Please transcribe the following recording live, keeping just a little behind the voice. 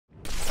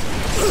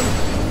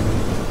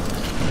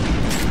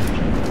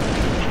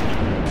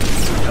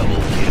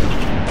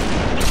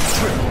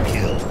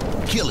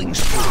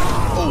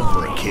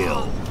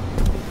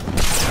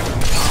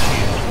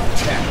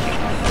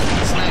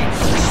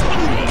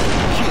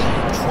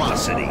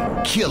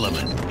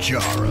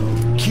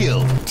Kilimanjaro,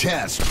 kill,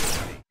 test.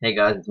 Hey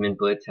guys, it's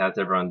Blitz. How's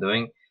everyone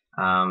doing?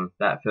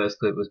 That first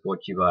clip was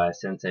brought to you by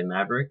Sensei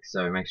Maverick,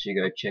 so make sure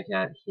you go check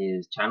out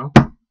his channel.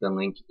 The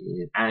link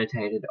is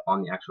annotated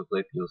on the actual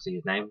clip. You'll see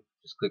his name.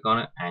 Just click on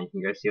it and you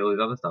can go see all his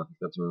other stuff. He's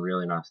got some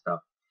really nice stuff.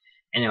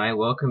 Anyway,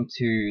 welcome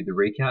to the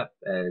recap,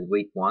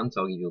 week 1,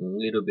 so I'll give you a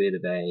little bit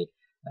of a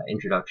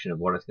introduction of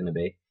what it's going to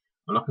be.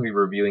 I'm not going to be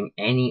reviewing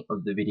any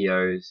of the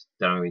videos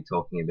that I'm going to be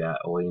talking about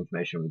or the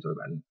information I'm going to talk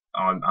about.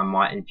 I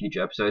might in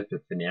future episodes,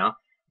 but for now,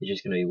 it's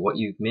just going to be what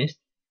you've missed,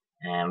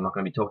 and I'm not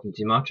going to be talking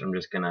too much. I'm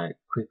just going to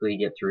quickly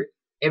get through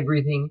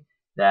everything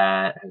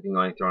that has been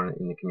going on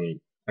in the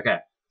community. Okay,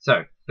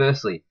 so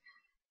firstly,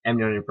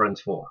 Alen in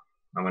Friends 4.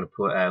 I'm going to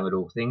put a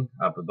little thing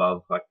up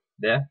above, like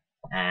there,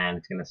 and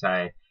it's going to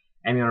say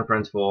Alen in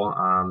Friends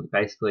 4.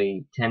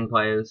 Basically, 10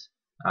 players,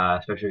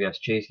 special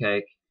guest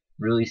Cheesecake.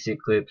 Really sick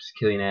clips,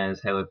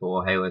 Killionaires, Halo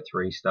 4, Halo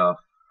 3 stuff,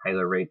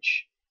 Halo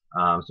Reach,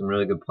 some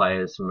really good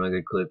players, some really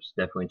good clips,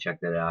 definitely check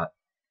that out.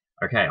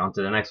 Okay, on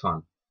to the next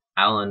one.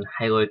 Alen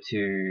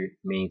H2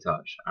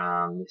 Minitage.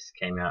 This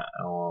came out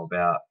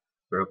about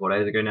 3 or 4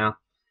 days ago now.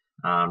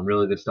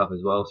 Really good stuff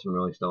as well, some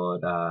really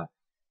solid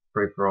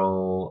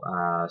free-for-all,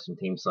 some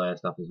Team Slayer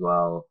stuff as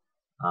well.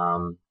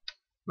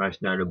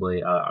 Most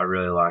notably, I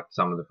really liked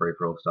some of the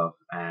free-for-all stuff,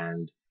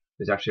 and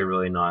there's actually a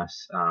really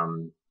nice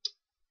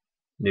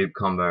noob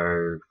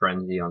combo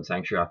frenzy on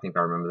Sanctuary. I think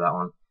I remember that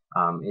one.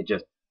 I don't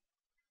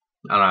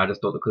know, I just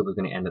thought the clip was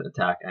going to end at the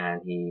attack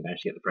and he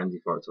managed to get the frenzy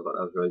for it, so I thought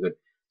that was really good.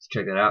 So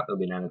check that out. There'll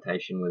be an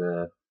annotation with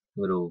a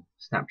little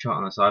snapshot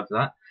on the side for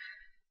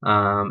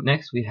that.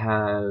 Next we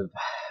have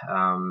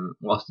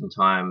Lost in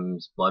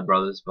Time's Blood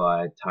Brothers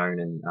by Tone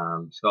and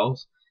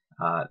Skulls.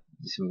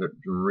 Some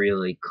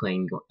really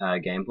clean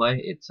gameplay.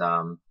 It's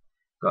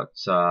got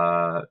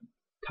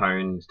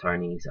Tony's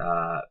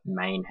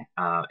main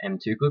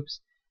M2 clips,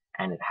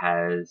 and it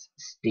has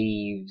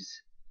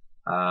Steve's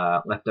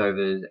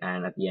leftovers,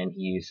 and at the end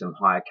he used some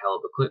higher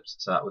caliber clips,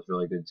 so that was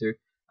really good too.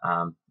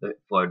 It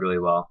flowed really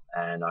well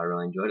and I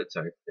really enjoyed it,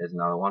 so there's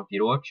another one for you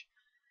to watch.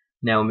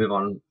 Now we'll move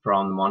on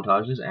from the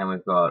montages, and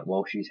we've got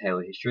Walshy's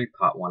Halo History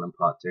Part 1 and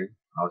Part 2.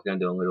 I was going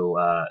to do a little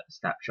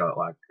snapshot,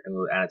 like a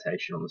little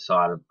annotation on the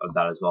side of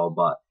that as well,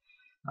 but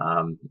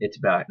it's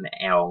about an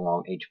hour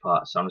long each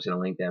part, so I'm just going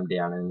to link them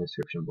down in the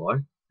description below.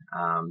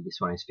 This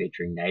one is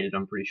featuring Nated,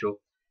 I'm pretty sure.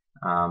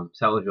 So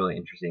that was really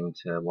interesting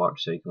to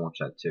watch, so you can watch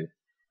that too.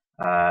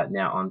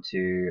 Now on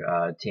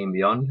to Team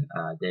Beyond.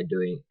 They're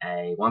doing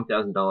a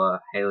 $1,000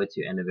 Halo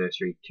 2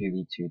 Anniversary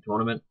 2v2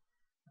 tournament.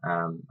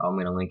 I'm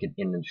going to link it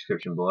in the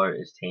description below.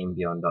 It's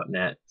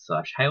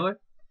teambeyond.net/Halo.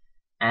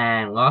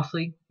 And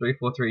lastly,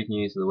 343's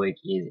news of the week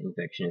is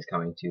Infection is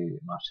coming to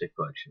Master Chief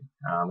Collection.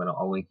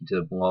 I'll link you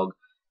to the blog,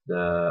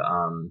 the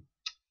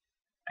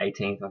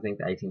 18th, I think,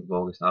 the 18th of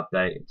August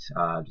update. It's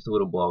just a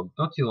little blog,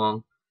 not too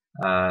long.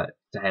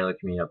 It's a Halo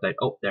community update.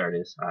 Oh, there it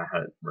is. I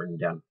had it written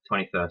down.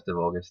 21st of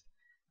August.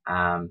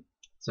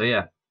 So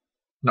yeah,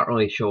 not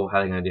really sure how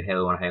they're going to do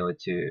Halo 1, Halo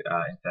 2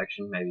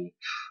 Infection. Maybe,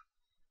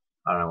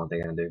 I don't know what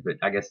they're going to do, but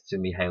I guess it's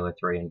going to be Halo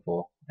 3 and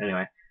 4.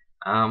 Anyway,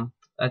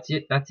 that's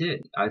it.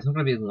 It's not going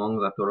to be as long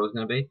as I thought it was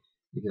going to be,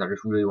 because I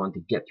just really wanted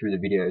to get through the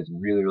videos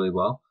really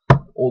well.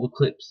 All the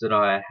clips that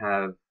I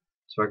have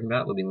spoken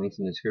about will be linked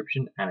in the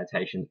description,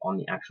 annotations on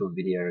the actual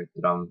video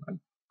that I'm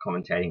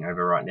commentating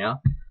over right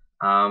now.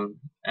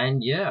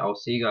 And yeah, I'll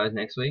see you guys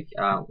next week.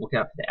 Look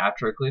out for the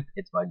outro clip.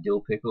 It's by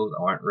Dillpickles.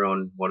 I won't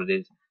ruin what it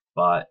is,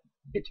 but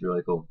it's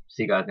really cool.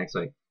 See you guys next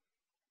week.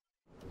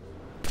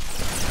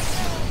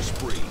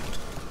 Spree.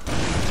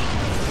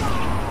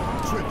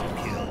 Triple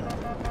kill.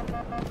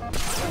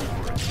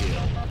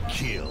 Overkill.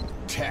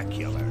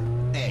 Kill-tacular.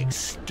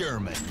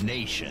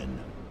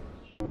 Extermination.